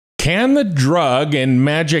Can the drug in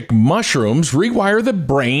magic mushrooms rewire the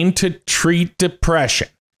brain to treat depression?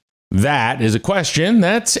 That is a question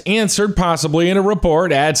that's answered possibly in a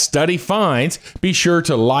report at StudyFinds. Be sure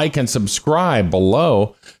to like and subscribe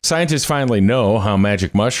below. Scientists finally know how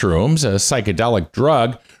magic mushrooms, a psychedelic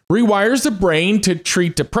drug, rewires the brain to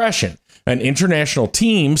treat depression. An international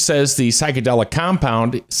team says the psychedelic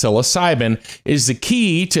compound psilocybin is the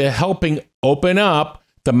key to helping open up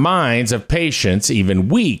the minds of patients even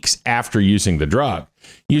weeks after using the drug.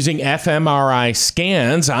 Using fMRI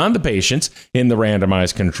scans on the patients in the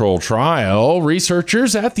randomized control trial,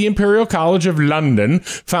 researchers at the Imperial College of London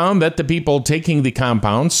found that the people taking the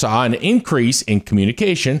compound saw an increase in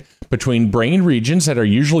communication between brain regions that are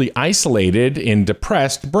usually isolated in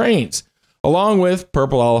depressed brains, along with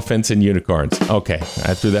purple elephants and unicorns. Okay,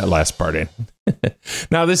 I threw that last part in.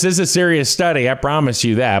 Now, this is a serious study, I promise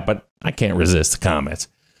you that, but I can't resist the comments.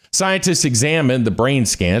 Scientists examined the brain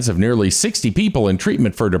scans of nearly 60 people in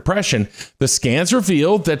treatment for depression. The scans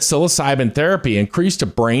revealed that psilocybin therapy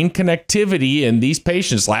increased brain connectivity in these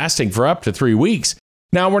patients, lasting for up to 3 weeks.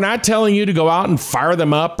 Now, we're not telling you to go out and fire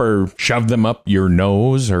them up or shove them up your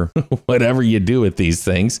nose or whatever you do with these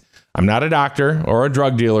things. I'm not a doctor or a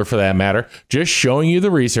drug dealer for that matter, just showing you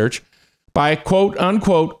the research. By quote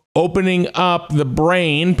unquote opening up the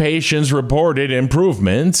brain, patients reported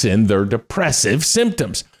improvements in their depressive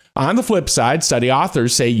symptoms. On the flip side, study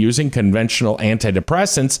authors say using conventional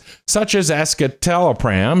antidepressants such as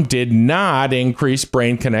escitalopram did not increase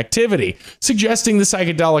brain connectivity, suggesting the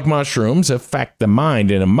psychedelic mushrooms affect the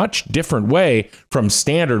mind in a much different way from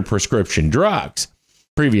standard prescription drugs.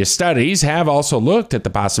 Previous studies have also looked at the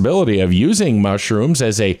possibility of using mushrooms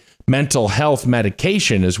as a mental health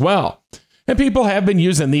medication as well. And people have been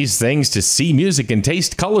using these things to see music and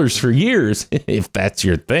taste colors for years, if that's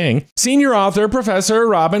your thing. Senior author Professor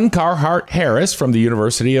Robin Carhart-Harris from the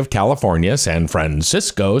University of California, San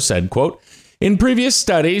Francisco said, quote, "In previous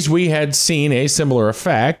studies, we had seen a similar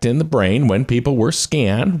effect in the brain when people were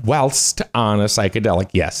scanned whilst on a psychedelic."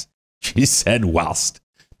 Yes, she said whilst.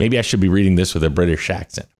 Maybe I should be reading this with a British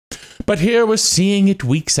accent. But here we're seeing it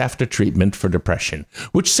weeks after treatment for depression,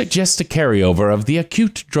 which suggests a carryover of the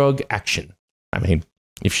acute drug action. I mean,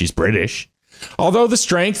 if she's British. Although the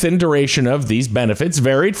strength and duration of these benefits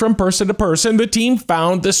varied from person to person, the team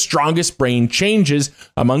found the strongest brain changes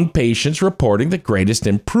among patients reporting the greatest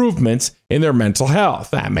improvements in their mental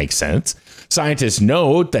health. That makes sense. Scientists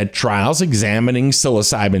note that trials examining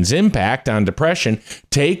psilocybin's impact on depression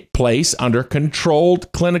take place under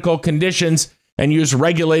controlled clinical conditions and use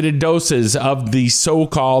regulated doses of the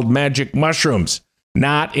so-called magic mushrooms,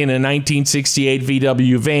 not in a 1968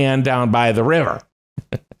 VW van down by the river.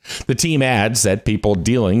 The team adds that people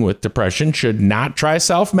dealing with depression should not try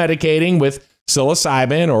self-medicating with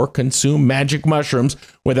psilocybin or consume magic mushrooms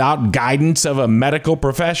without guidance of a medical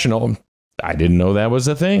professional. I didn't know that was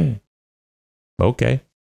a thing. Okay.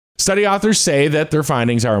 Study authors say that their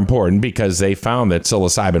findings are important because they found that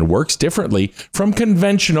psilocybin works differently from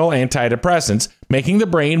conventional antidepressants, making the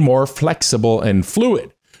brain more flexible and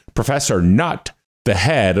fluid. Professor Nutt, the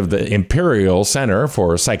head of the Imperial Center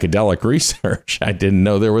for Psychedelic Research, I didn't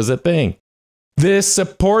know there was a thing. This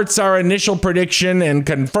supports our initial prediction and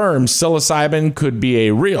confirms psilocybin could be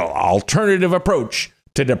a real alternative approach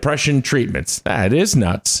to depression treatments. That is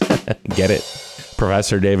nuts. Get it?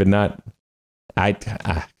 Professor David Nutt.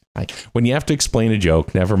 When you have to explain a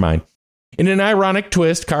joke, never mind. In an ironic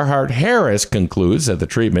twist, Carhart-Harris concludes that the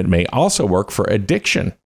treatment may also work for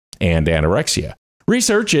addiction and anorexia.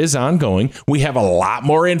 Research is ongoing. We have a lot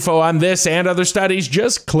more info on this and other studies.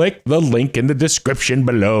 Just click the link in the description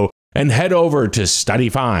below and head over to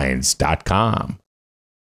StudyFinds.com.